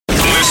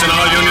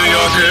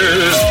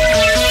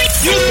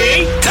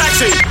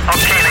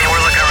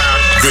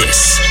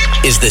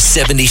is the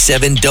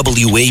 77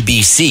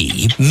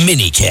 WABC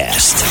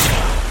minicast.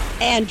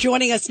 And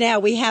joining us now,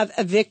 we have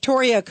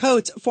Victoria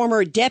Coates,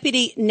 former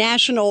Deputy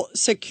National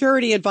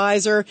Security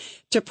Advisor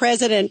to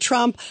President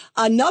Trump.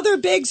 Another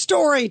big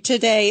story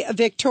today,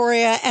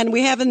 Victoria. And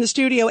we have in the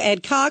studio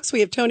Ed Cox. We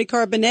have Tony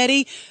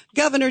Carbonetti,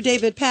 Governor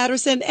David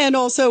Paterson, and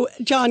also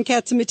John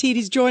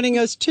Catsimatidis joining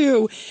us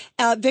too.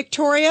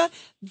 Victoria,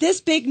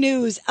 this big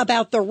news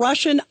about the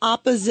Russian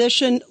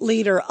opposition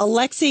leader,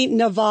 Alexei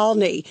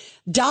Navalny,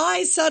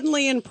 dies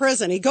suddenly in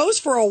prison. He goes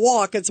for a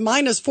walk. It's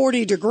minus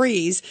 40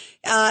 degrees.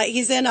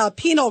 He's in a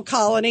penal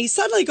colony,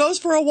 suddenly goes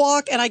for a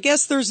walk, and I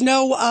guess there's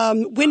no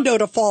window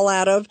to fall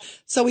out of.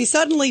 So he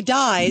suddenly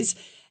dies,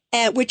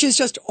 which is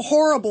just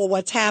horrible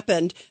what's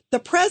happened. The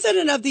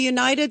president of the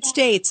United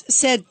States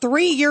said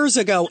 3 years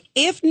ago,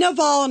 if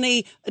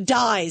Navalny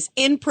dies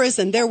in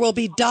prison, there will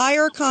be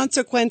dire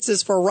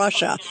consequences for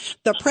Russia.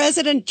 The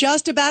president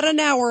just about an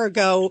hour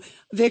ago,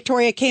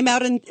 Victoria, came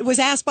out and was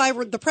asked by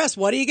the press,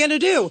 what are you going to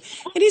do?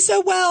 And he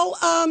said, well,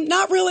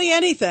 not really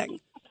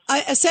anything.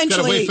 Essentially,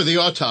 got to wait for the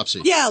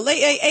autopsy. Yeah.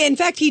 In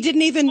fact, he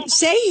didn't even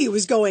say he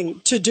was going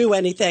to do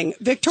anything.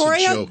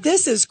 Victoria,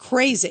 this is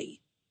crazy.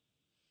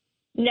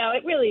 No,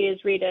 it really is,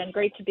 Rita, and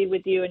great to be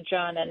with you and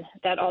John and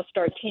that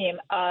all-star team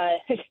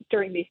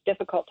during these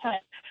difficult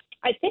times.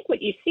 I think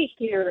what you see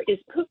here is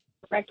Putin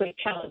directly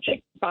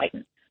challenging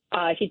Biden.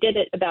 He did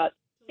it about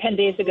 10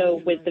 days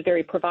ago with the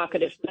very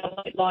provocative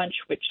satellite launch,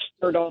 which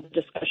spurred all the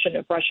discussion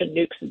of Russian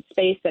nukes in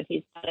space, and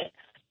he's done it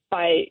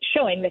by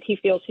showing that he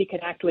feels he can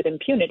act with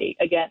impunity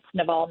against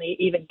Navalny,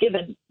 even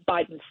given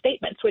Biden's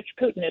statements, which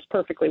Putin is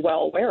perfectly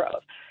well aware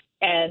of.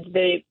 And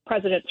the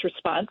president's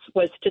response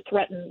was to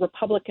threaten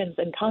Republicans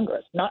in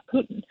Congress, not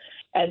Putin,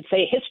 and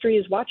say history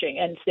is watching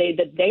and say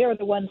that they are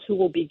the ones who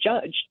will be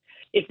judged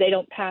if they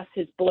don't pass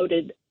his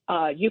bloated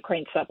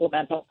Ukraine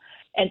supplemental.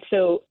 And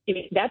so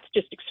that's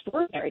just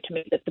extraordinary to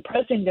me that the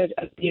president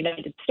of the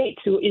United States,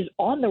 who is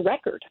on the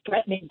record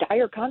threatening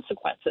dire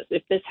consequences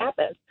if this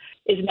happens,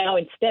 is now,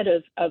 instead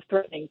of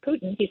threatening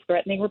Putin, he's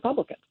threatening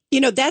Republicans. You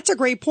know, that's a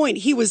great point.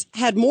 He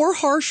had more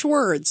harsh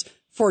words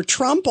for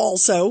Trump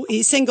also.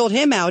 He singled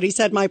him out. He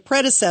said, my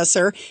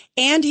predecessor.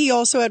 And he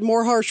also had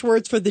more harsh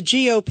words for the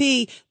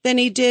GOP than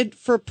he did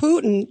for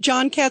Putin.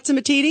 John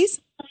Catsimatidis?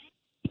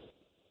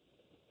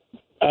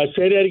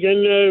 Say that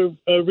again,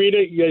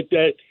 Rita,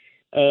 that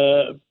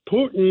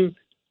Putin,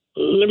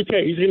 let me tell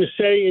you, he's going to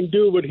say and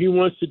do what he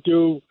wants to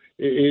do.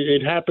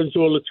 It happens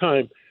all the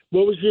time.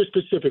 What was your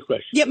specific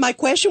question? Yeah, my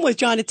question was,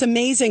 John, it's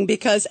amazing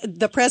because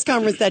the press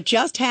conference that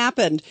just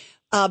happened,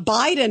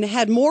 Biden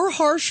had more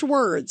harsh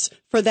words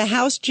for the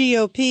House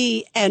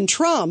GOP and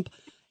Trump,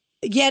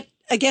 yet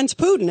against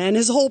Putin. And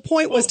his whole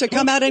point was to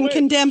come out and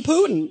condemn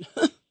Putin.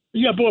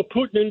 Yeah, but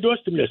Putin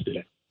endorsed him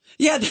yesterday.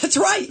 Yeah, that's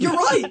right. You're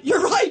right.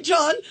 You're right,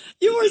 John.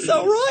 You are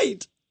so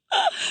right.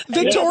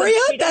 Victoria,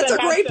 that's a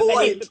great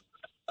point.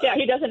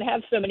 He doesn't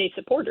have so many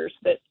supporters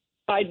that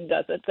Biden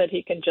doesn't, that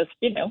he can just,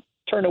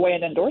 turn away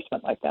an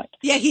endorsement like that.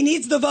 Yeah, he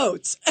needs the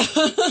votes.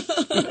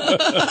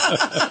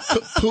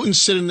 Putin's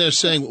sitting there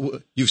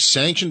saying, you've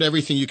sanctioned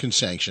everything you can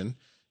sanction.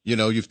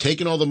 You've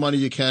taken all the money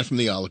you can from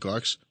the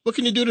oligarchs. What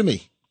can you do to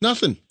me?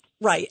 Nothing.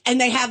 Right. And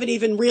they haven't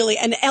even really.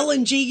 And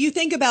LNG, you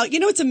think about,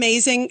 it's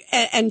amazing.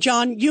 And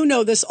John, you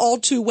know this all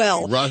too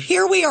well.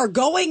 Here we are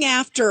going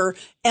after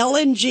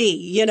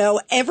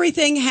LNG,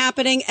 everything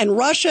happening, and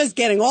Russia's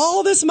getting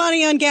all this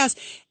money on gas.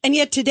 And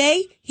yet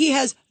today he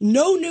has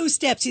no new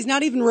steps. He's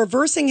not even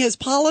reversing his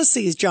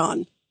policies,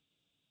 John.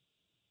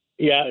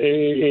 Yeah,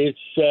 it's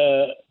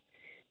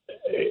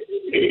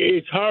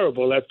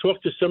horrible. I've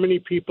talked to so many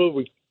people.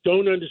 We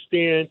don't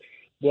understand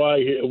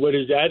what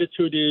his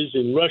attitude is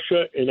in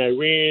Russia and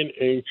Iran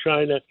and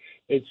China.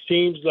 It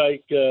seems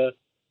like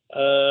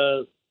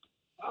I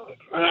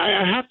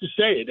have to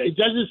say it. It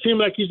doesn't seem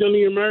like he's on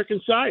the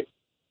American side.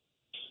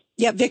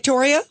 Yeah,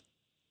 Victoria?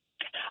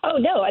 Oh,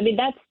 no. I mean,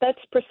 that's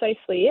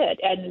precisely it.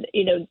 And,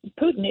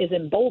 Putin is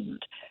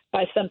emboldened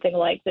by something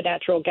like the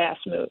natural gas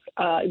move.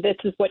 This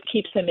is what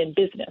keeps him in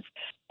business.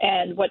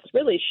 And what's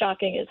really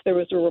shocking is there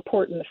was a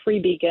report in the Free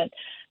Beacon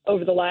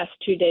over the last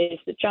 2 days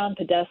that John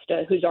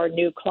Podesta, who's our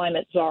new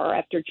climate czar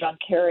after John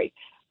Kerry,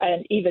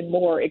 and even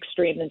more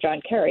extreme than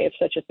John Kerry, if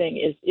such a thing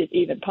is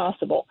even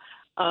possible,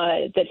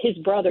 that his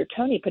brother,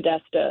 Tony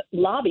Podesta,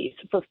 lobbies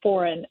for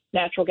foreign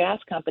natural gas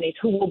companies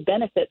who will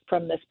benefit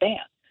from this ban.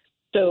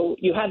 So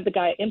you have the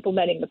guy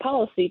implementing the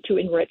policy to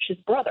enrich his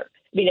brother.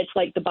 I mean, it's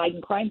like the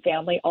Biden crime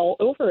family all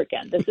over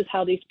again. This is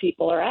how these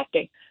people are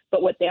acting.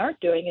 But what they aren't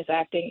doing is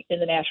acting in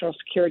the national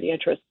security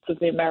interests of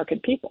the American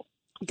people.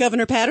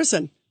 Governor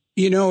Patterson.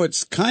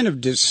 It's kind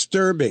of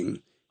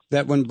disturbing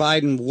that when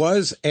Biden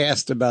was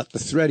asked about the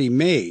threat he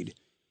made,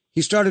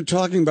 he started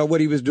talking about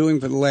what he was doing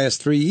for the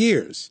last 3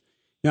 years.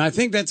 Now, I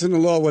think that's in the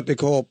law what they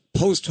call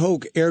post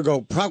hoc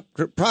ergo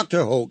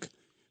proctor hoc,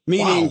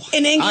 meaning... Wow.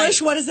 In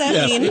English, what does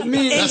that mean?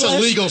 That's a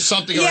legal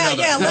something or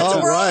another.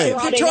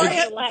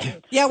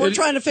 Yeah, we're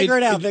trying to figure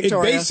it out,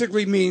 Victoria. It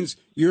basically means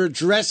you're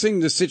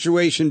addressing the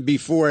situation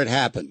before it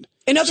happened.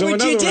 In other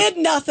words, you did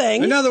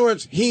nothing. In other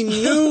words, he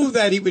knew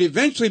that he would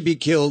eventually be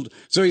killed,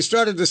 so he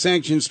started the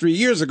sanctions 3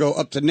 years ago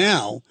up to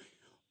now.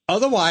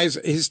 Otherwise,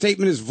 his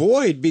statement is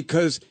void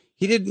because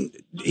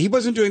he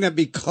wasn't doing that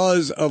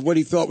because of what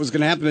he thought was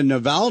going to happen to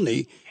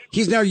Navalny.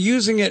 He's now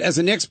using it as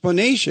an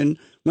explanation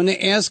when they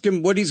ask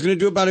him what he's going to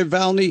do about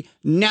Navalny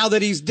now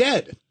that he's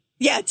dead.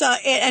 Yeah,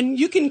 and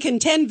you can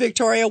contend,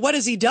 Victoria, what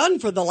has he done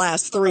for the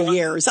last 3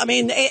 years? I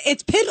mean,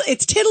 it's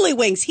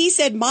tiddlywinks. He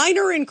said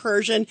minor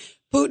incursion,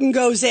 Putin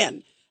goes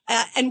in.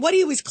 And what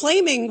he was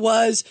claiming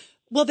was,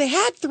 well, they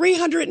had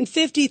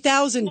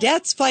 350,000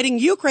 deaths fighting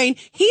Ukraine.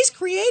 He's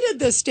created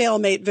this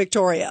stalemate,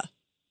 Victoria.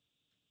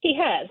 He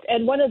has.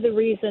 And one of the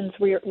reasons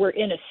we're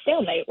in a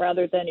stalemate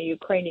rather than a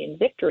Ukrainian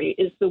victory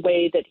is the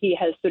way that he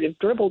has sort of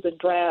dribbled and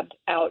drabbed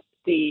out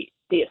the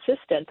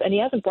assistance, and he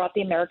hasn't brought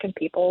the American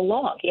people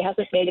along. He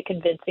hasn't made a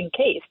convincing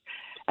case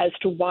as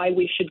to why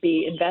we should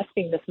be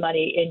investing this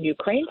money in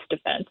Ukraine's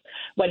defense,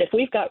 when if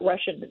we've got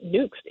Russian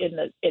nukes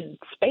in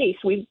space,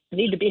 we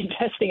need to be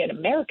investing in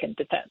American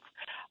defense.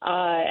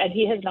 And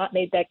he has not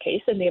made that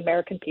case, and the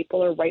American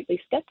people are rightly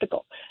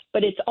skeptical.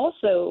 But it's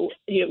also,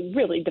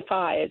 really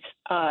defies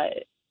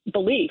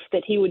belief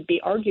that he would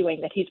be arguing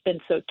that he's been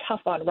so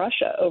tough on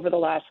Russia over the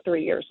last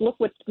 3 years.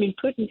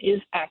 Putin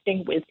is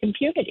acting with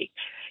impunity.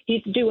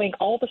 He's doing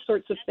all the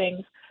sorts of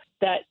things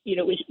that,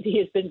 he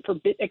has been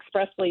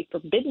expressly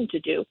forbidden to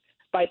do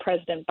by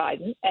President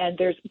Biden, and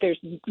there's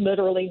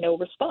literally no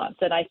response.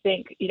 And I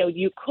think,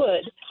 you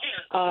could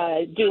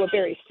do a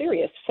very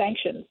serious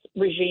sanctions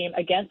regime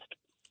against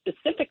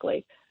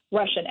specifically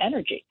Russian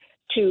energy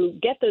to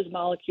get those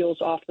molecules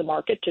off the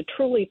market, to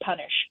truly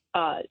punish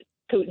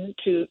Putin,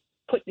 to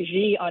put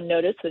Xi on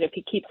notice that if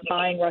he keeps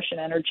buying Russian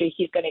energy,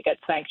 he's going to get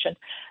sanctioned.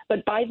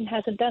 But Biden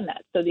hasn't done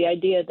that. So the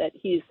idea that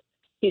he's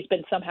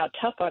been somehow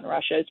tough on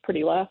Russia is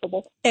pretty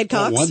laughable. Ed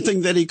Cox? One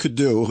thing that he could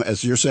do,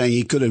 as you're saying,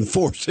 he could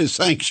enforce his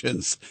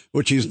sanctions,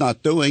 which he's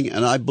not doing,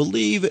 and I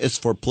believe it's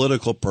for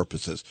political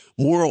purposes.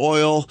 More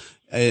oil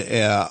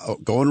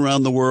going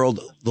around the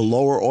world. The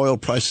lower oil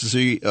prices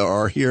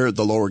are here.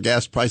 The lower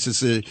gas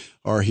prices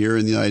are here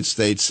in the United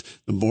States.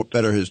 The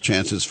better his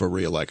chances for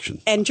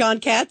re-election. And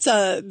John Katz,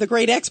 the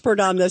great expert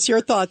on this.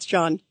 Your thoughts,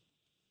 John?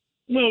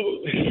 Well,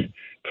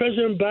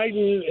 President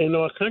Biden and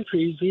our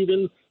country is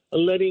even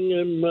letting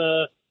him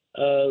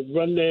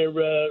run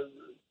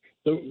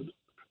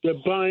they're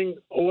buying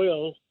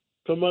oil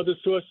from other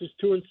sources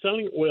too and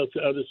selling oil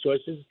to other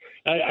sources.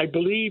 I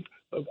believe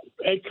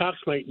Ed Cox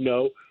might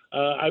know.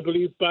 I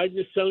believe Biden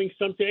is selling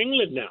some to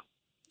England now.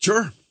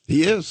 Sure,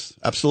 he is.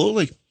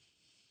 Absolutely.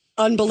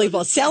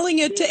 Unbelievable. Selling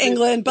it to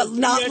England, but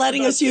not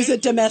letting us use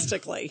it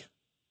domestically.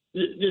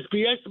 This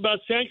BS about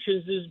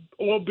sanctions is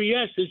all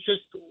BS. It's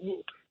just,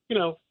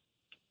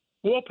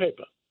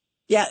 wallpaper.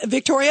 Yeah.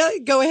 Victoria,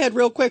 go ahead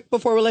real quick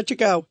before we let you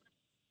go.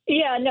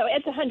 Yeah, no,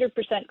 it's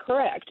 100%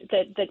 correct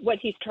that what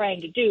he's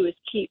trying to do is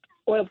keep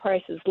oil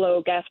prices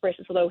low, gas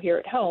prices low here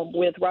at home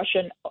with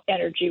Russian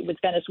energy, with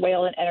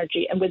Venezuelan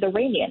energy, and with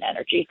Iranian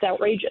energy. It's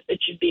outrageous. It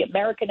should be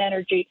American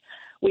energy.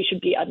 We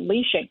should be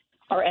unleashing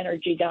our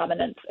energy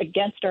dominance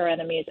against our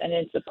enemies and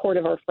in support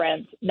of our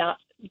friends, not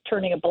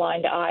turning a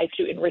blind eye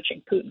to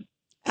enriching Putin.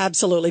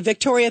 Absolutely.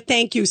 Victoria,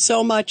 thank you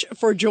so much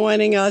for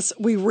joining us.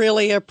 We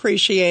really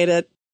appreciate it.